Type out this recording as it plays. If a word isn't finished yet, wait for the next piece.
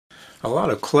A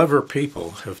lot of clever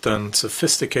people have done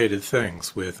sophisticated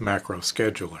things with Macro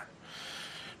Scheduler,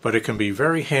 but it can be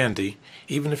very handy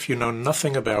even if you know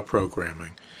nothing about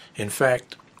programming. In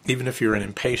fact, even if you're an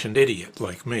impatient idiot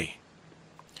like me.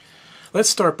 Let's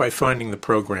start by finding the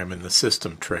program in the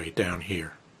system tray down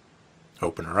here.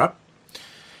 Open her up.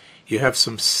 You have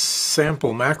some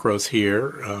sample macros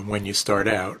here when you start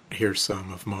out. Here's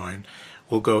some of mine.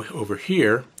 We'll go over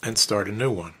here and start a new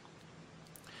one.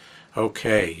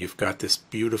 Okay, you've got this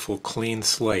beautiful clean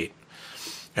slate.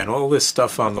 And all this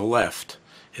stuff on the left,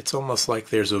 it's almost like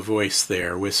there's a voice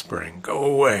there whispering, "Go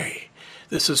away.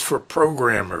 This is for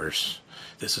programmers.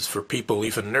 This is for people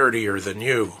even nerdier than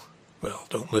you." Well,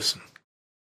 don't listen.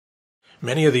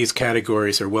 Many of these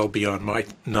categories are well beyond my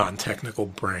non-technical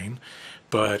brain,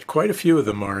 but quite a few of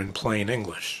them are in plain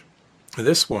English.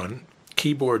 This one,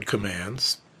 keyboard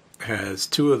commands, has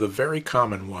two of the very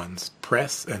common ones,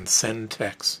 press and send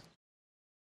text.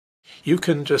 You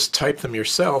can just type them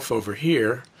yourself over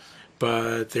here,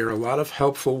 but there are a lot of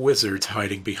helpful wizards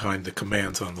hiding behind the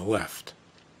commands on the left.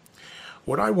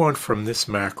 What I want from this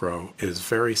macro is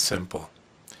very simple.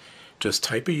 Just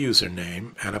type a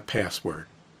username and a password.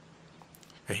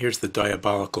 And here's the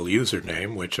diabolical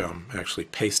username, which I'm actually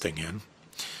pasting in.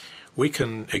 We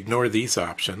can ignore these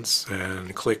options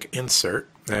and click Insert,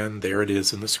 and there it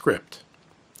is in the script.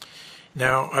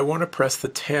 Now I want to press the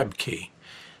Tab key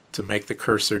to make the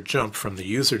cursor jump from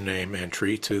the username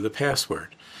entry to the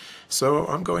password. So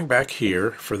I'm going back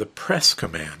here for the press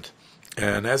command.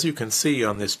 And as you can see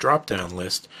on this drop-down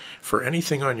list, for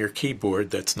anything on your keyboard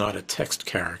that's not a text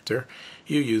character,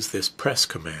 you use this press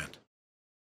command.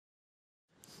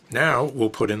 Now we'll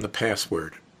put in the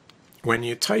password. When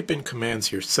you type in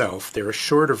commands yourself, there are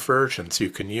shorter versions you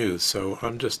can use, so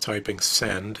I'm just typing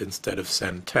send instead of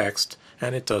send text,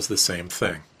 and it does the same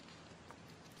thing.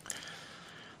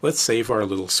 Let's save our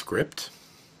little script,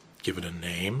 give it a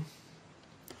name,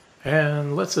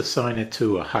 and let's assign it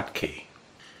to a hotkey.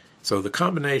 So the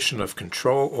combination of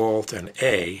Control, Alt, and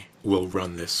A will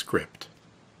run this script.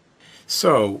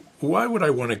 So why would I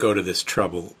want to go to this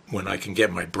trouble when I can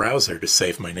get my browser to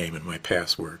save my name and my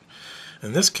password?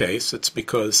 In this case, it's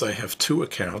because I have two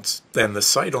accounts, and the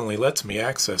site only lets me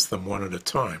access them one at a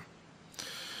time.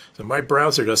 So my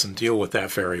browser doesn't deal with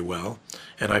that very well,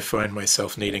 and I find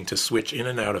myself needing to switch in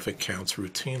and out of accounts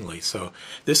routinely. So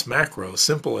this macro,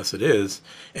 simple as it is,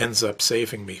 ends up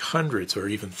saving me hundreds or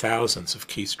even thousands of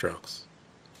keystrokes.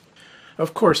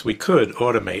 Of course, we could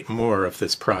automate more of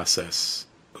this process.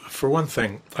 For one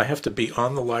thing, I have to be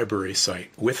on the library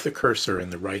site with the cursor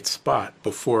in the right spot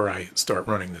before I start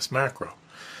running this macro.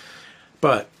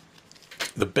 But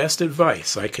the best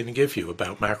advice I can give you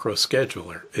about Macro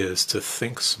Scheduler is to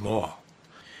think small.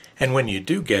 And when you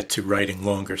do get to writing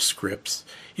longer scripts,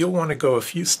 you'll want to go a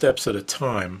few steps at a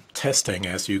time, testing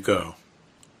as you go.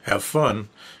 Have fun,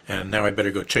 and now I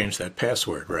better go change that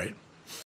password, right?